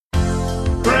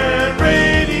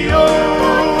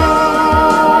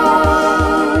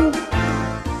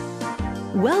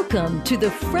Welcome to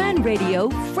the Fran Radio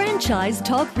Franchise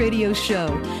Talk Radio Show.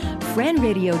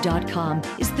 FranRadio.com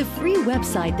is the free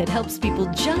website that helps people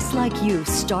just like you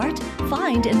start,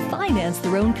 find, and finance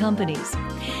their own companies.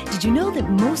 Did you know that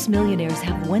most millionaires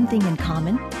have one thing in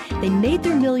common? They made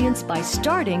their millions by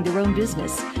starting their own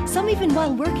business, some even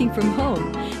while working from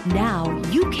home. Now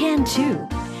you can too.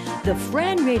 The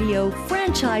Fran Radio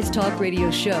Franchise Talk Radio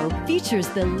Show features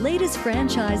the latest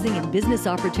franchising and business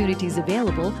opportunities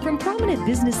available from prominent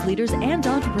business leaders and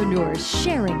entrepreneurs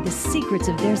sharing the secrets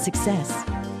of their success.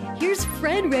 Here's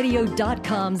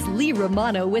FranRadio.com's Lee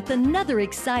Romano with another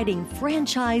exciting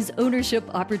franchise ownership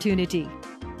opportunity.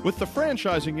 With the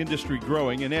franchising industry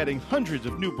growing and adding hundreds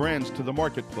of new brands to the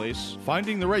marketplace,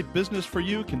 finding the right business for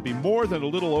you can be more than a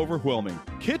little overwhelming.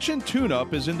 Kitchen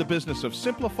Tune-Up is in the business of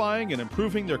simplifying and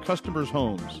improving their customers'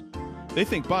 homes. They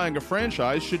think buying a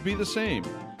franchise should be the same.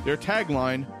 Their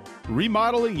tagline,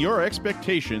 "Remodeling your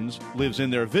expectations," lives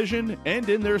in their vision and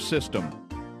in their system.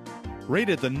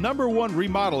 Rated the #1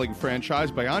 remodeling franchise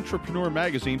by Entrepreneur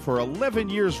Magazine for 11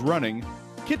 years running,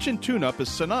 Kitchen Tune-Up is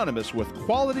synonymous with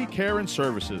quality care and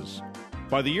services.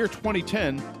 By the year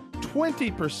 2010,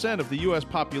 20% of the U.S.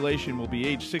 population will be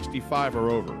age 65 or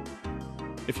over.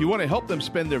 If you want to help them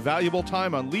spend their valuable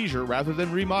time on leisure rather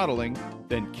than remodeling,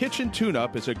 then Kitchen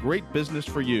Tune-Up is a great business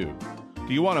for you.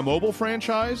 Do you want a mobile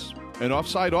franchise, an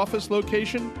off-site office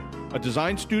location, a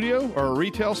design studio, or a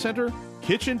retail center?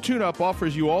 Kitchen Tune-Up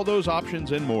offers you all those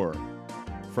options and more.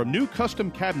 From new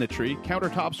custom cabinetry,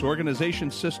 countertops,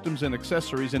 organization systems, and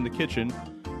accessories in the kitchen,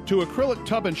 to acrylic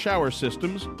tub and shower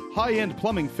systems, high-end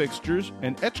plumbing fixtures,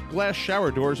 and etched glass shower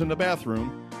doors in the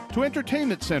bathroom, to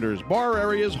entertainment centers, bar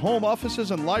areas, home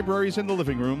offices, and libraries in the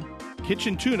living room,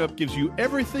 Kitchen Tune-Up gives you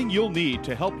everything you'll need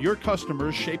to help your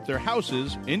customers shape their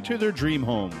houses into their dream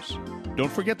homes. Don't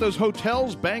forget those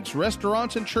hotels, banks,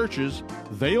 restaurants, and churches.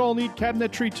 They all need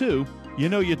cabinetry too. You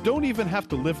know, you don't even have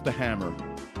to lift the hammer.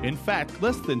 In fact,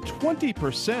 less than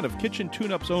 20% of Kitchen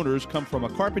Tune-Up's owners come from a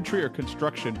carpentry or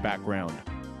construction background.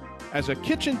 As a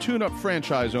Kitchen Tune-Up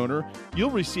franchise owner,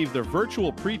 you'll receive their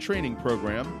virtual pre-training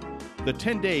program, the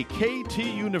 10-day KT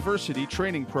University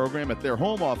training program at their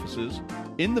home offices,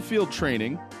 in-the-field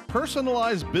training,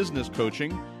 personalized business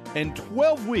coaching, and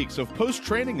 12 weeks of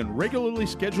post-training and regularly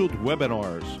scheduled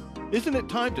webinars. Isn't it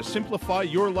time to simplify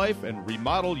your life and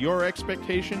remodel your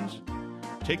expectations?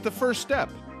 Take the first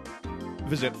step.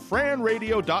 Visit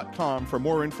FranRadio.com for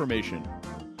more information.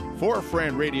 For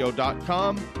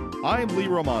FranRadio.com, I'm Lee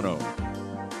Romano.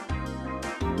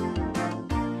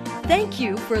 Thank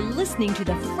you for listening to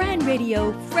the Fran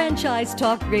Radio Franchise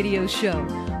Talk Radio Show.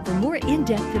 For more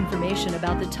in-depth information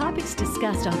about the topics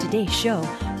discussed on today's show,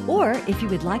 or if you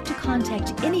would like to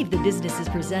contact any of the businesses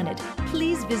presented,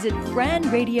 please visit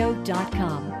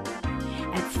FranRadio.com.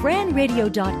 At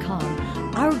FranRadio.com,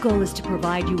 our goal is to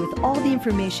provide you with all the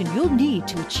information you'll need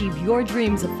to achieve your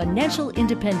dreams of financial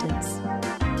independence.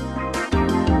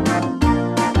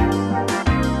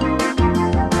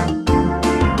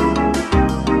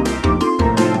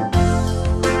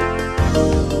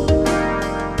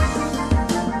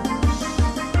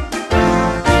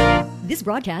 This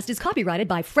broadcast is copyrighted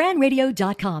by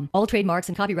FranRadio.com. All trademarks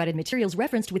and copyrighted materials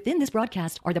referenced within this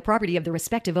broadcast are the property of the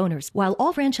respective owners. While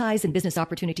all franchise and business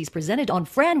opportunities presented on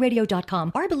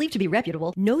FranRadio.com are believed to be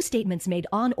reputable, no statements made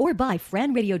on or by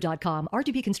FranRadio.com are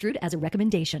to be construed as a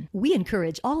recommendation. We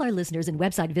encourage all our listeners and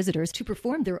website visitors to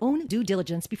perform their own due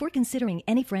diligence before considering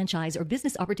any franchise or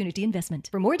business opportunity investment.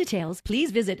 For more details,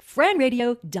 please visit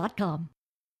FranRadio.com.